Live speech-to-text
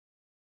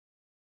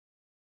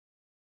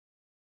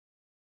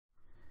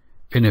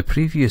In a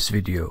previous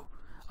video,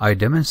 I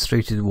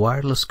demonstrated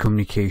wireless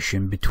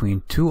communication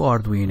between two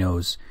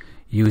Arduinos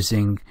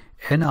using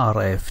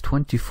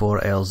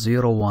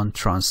nRF24L01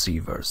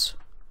 transceivers.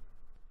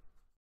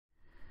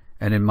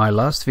 And in my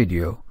last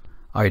video,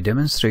 I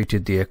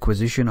demonstrated the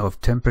acquisition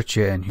of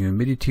temperature and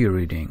humidity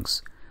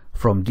readings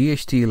from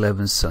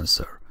DHT11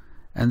 sensor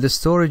and the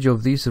storage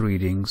of these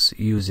readings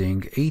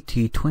using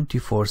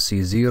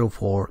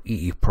AT24C04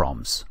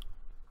 EEPROMs.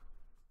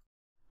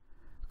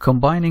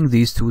 Combining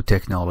these two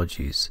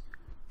technologies,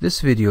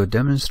 this video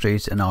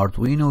demonstrates an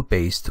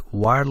Arduino-based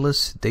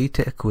wireless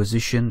data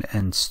acquisition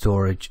and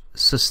storage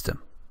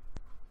system.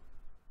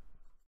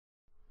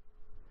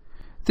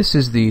 This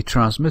is the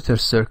transmitter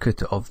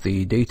circuit of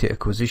the data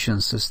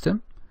acquisition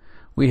system.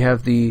 We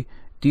have the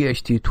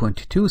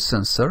DHT22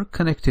 sensor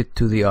connected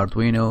to the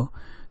Arduino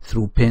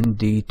through pin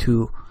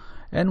D2,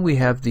 and we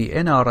have the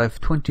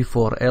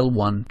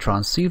nRF24L01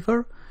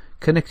 transceiver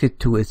connected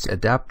to its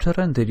adapter,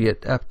 and the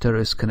adapter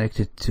is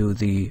connected to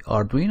the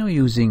Arduino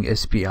using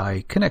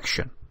SPI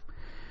connection.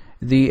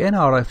 The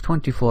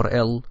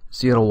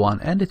nRF24L01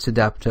 and its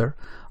adapter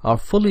are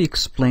fully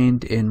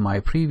explained in my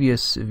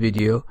previous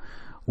video,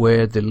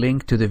 where the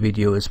link to the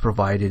video is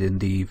provided in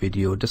the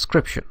video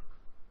description.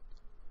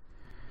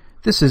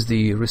 This is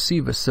the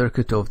receiver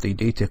circuit of the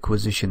data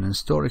acquisition and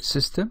storage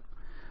system.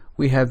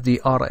 We have the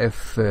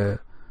RF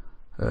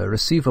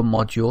receiver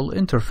module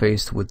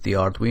interfaced with the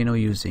Arduino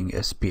using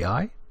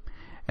SPI,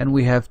 and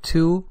we have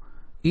two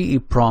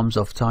EEPROMs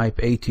of type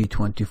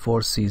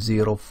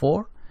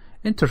AT24C04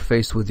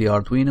 interfaced with the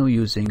Arduino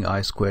using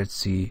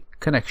I2C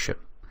connection,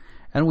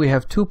 and we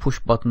have two push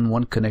buttons,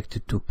 one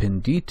connected to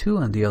pin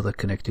D2 and the other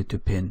connected to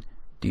pin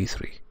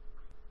D3.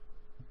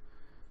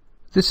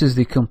 This is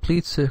the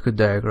complete circuit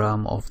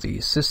diagram of the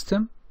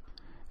system.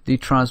 The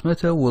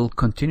transmitter will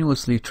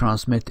continuously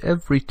transmit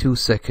every 2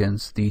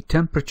 seconds the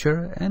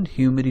temperature and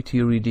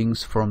humidity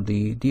readings from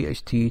the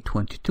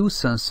DHT22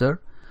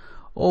 sensor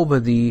over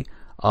the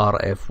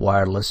RF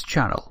wireless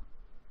channel.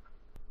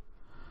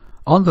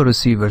 On the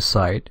receiver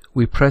side,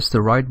 we press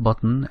the right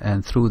button,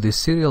 and through the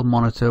serial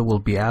monitor we'll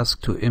be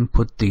asked to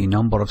input the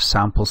number of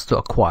samples to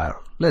acquire,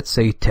 let's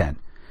say 10.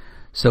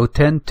 So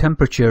 10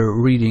 temperature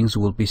readings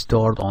will be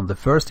stored on the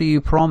first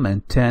EEPROM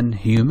and 10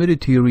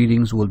 humidity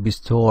readings will be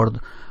stored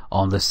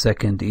on the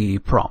second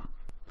EEPROM.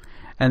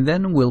 And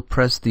then we'll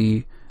press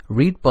the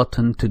read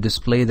button to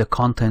display the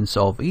contents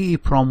of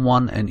EEPROM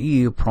 1 and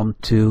EEPROM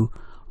 2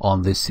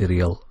 on the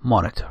serial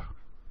monitor.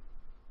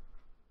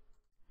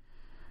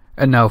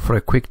 And now for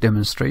a quick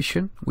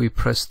demonstration, we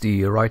press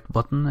the right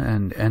button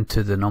and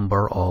enter the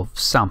number of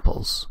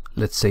samples,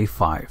 let's say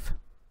 5.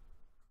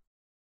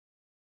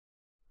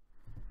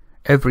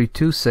 Every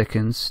 2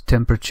 seconds,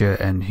 temperature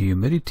and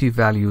humidity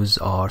values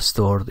are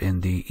stored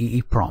in the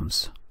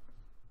EEPROMs.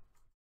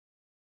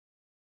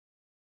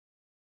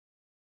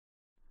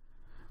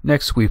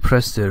 Next, we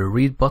press the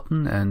read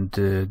button and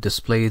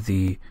display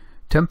the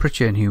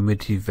temperature and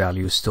humidity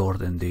values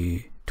stored in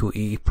the two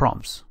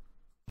EEPROMs.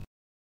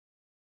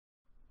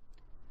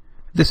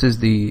 This is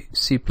the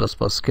C++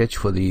 sketch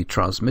for the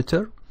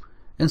transmitter.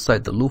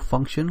 Inside the loop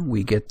function,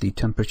 we get the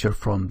temperature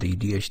from the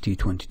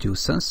DHT22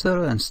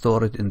 sensor and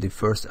store it in the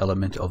first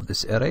element of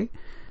this array,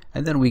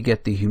 and then we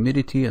get the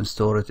humidity and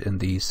store it in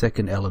the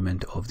second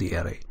element of the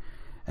array.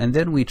 And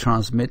then we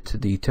transmit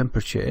the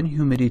temperature and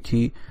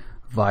humidity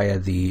via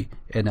the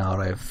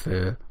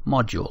nRF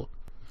module,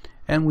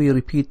 and we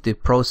repeat the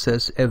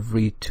process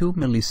every 2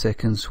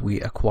 milliseconds. We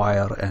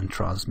acquire and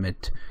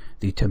transmit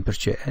the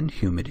temperature and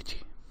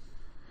humidity.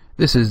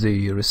 This is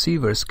the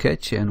receiver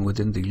sketch, and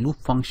within the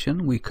loop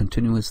function we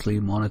continuously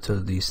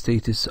monitor the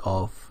status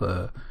of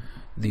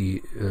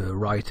the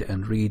write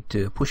and read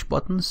push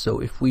buttons. So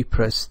if we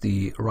press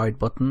the right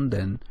button,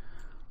 then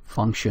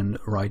function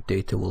write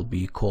data will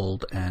be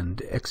called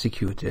and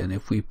executed, and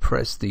if we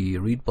press the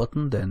read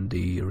button, then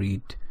the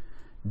read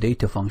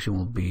data function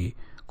will be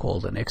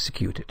called and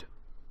executed.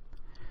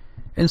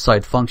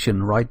 Inside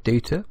function write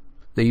data,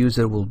 the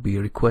user will be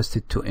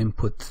requested to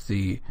input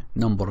the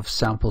number of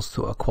samples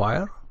to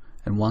acquire,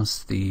 and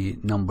once the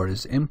number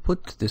is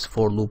input, this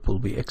for loop will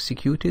be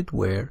executed,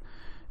 where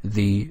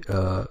the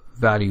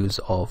values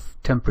of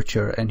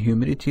temperature and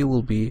humidity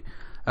will be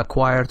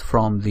acquired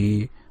from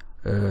the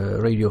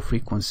radio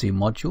frequency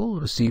module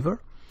receiver,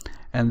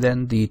 and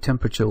then the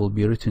temperature will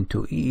be written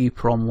to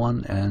EEPROM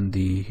 1 and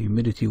the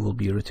humidity will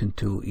be written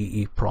to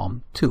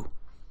EEPROM 2.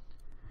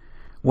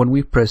 When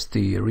we press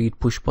the read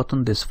push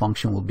button, this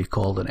function will be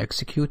called and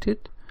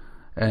executed,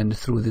 and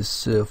through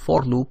this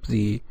for loop,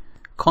 the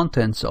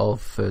contents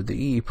of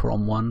the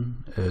EEPROM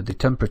 1, the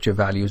temperature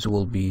values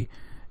will be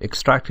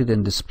extracted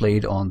and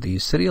displayed on the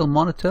serial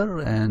monitor,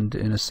 and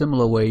in a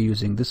similar way,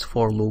 using this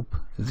for loop,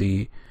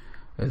 the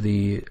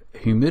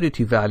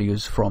humidity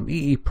values from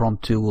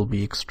EEPROM 2 will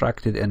be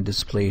extracted and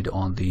displayed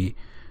on the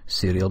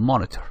serial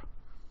monitor.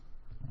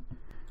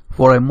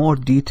 For a more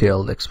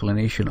detailed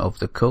explanation of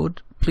the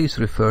code, please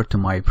refer to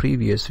my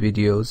previous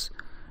videos.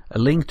 A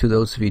link to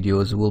those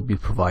videos will be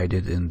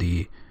provided in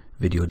the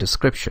video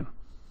description.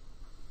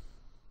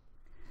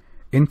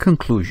 In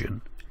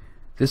conclusion,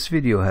 This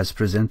video has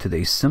presented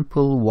a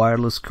simple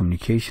wireless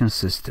communication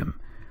system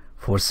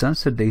for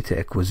sensor data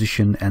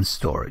acquisition and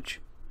storage.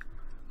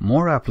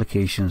 More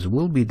applications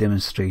will be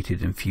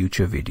demonstrated in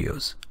future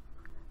videos.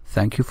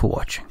 Thank you for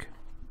watching.